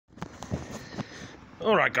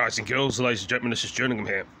Alright guys and girls, ladies and gentlemen, this is Jerningam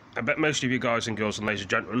here. I bet most of you guys and girls and ladies and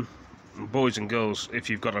gentlemen, and boys and girls, if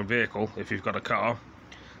you've got a vehicle, if you've got a car,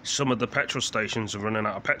 some of the petrol stations are running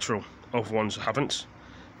out of petrol, other ones haven't.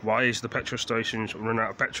 Why is the petrol stations running out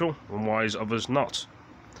of petrol and why is others not?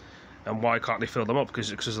 And why can't they fill them up? Is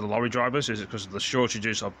it because of the lorry drivers? Is it because of the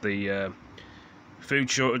shortages of the food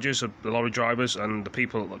shortages of the lorry drivers and the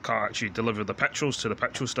people that can't actually deliver the petrols to the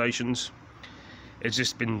petrol stations? Is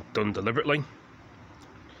this been done deliberately?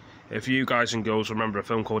 If you guys and girls remember a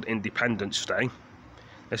film called Independence Day,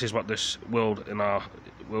 this is what this world in our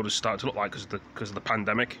world is starting to look like because of the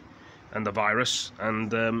pandemic and the virus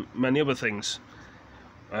and many other things.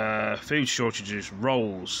 Food shortages,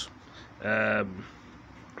 rolls,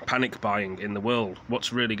 panic buying in the world.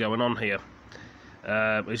 What's really going on here?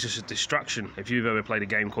 It's just a distraction. If you've ever played a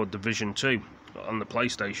game called Division 2 on the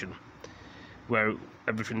PlayStation, where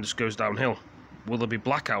everything just goes downhill, will there be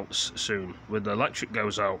blackouts soon where the electric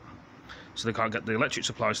goes out so they can't get the electric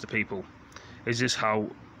supplies to people? Is this how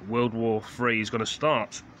World War III is going to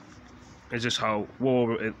start? Is this how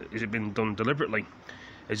is it been done deliberately?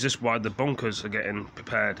 Is this why the bunkers are getting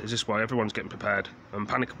prepared? Is this why everyone's getting prepared and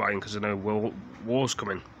panic buying because they know war's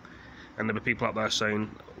coming? And there are people out there saying,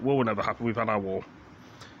 war will never happen, we've had our war.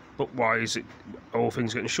 But why is it all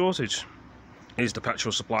things getting shortage? Is the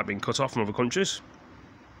petrol supply being cut off from other countries?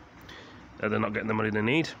 They're not getting the money they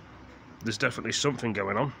need. There's definitely something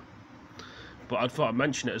going on. But I thought I'd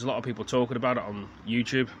mention it. There's a lot of people talking about it on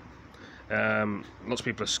YouTube. Lots of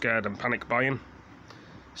people are scared and panic buying.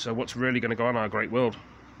 So what's really going to go on in our great world?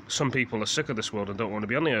 Some people are sick of this world and don't want to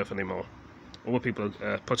be on the earth anymore. Other people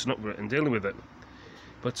are putting up with it and dealing with it.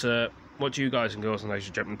 But what do you guys and girls and ladies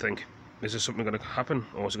and gentlemen think? Is there something going to happen,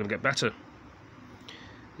 or is it going to get better?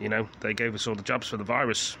 You know, they gave us all the jabs for the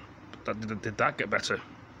virus. But did that get better?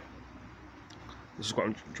 This is what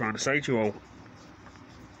I'm trying to say to you all.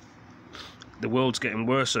 The world's getting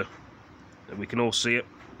worse. We can all see it.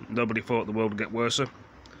 Nobody thought the world would get worse.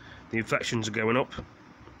 The infections are going up.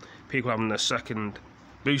 People having their second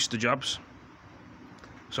booster jabs.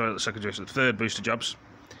 Sorry, the third booster jabs.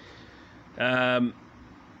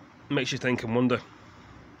 Makes you think and wonder.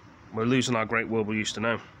 We're losing our great world we used to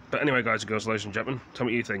know. But anyway, guys and girls, ladies and gentlemen, tell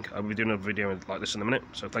me what you think. I'll be doing another video like this in a minute.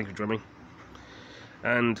 So thank you for joining me.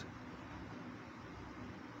 And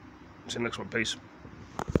see you next one. Peace.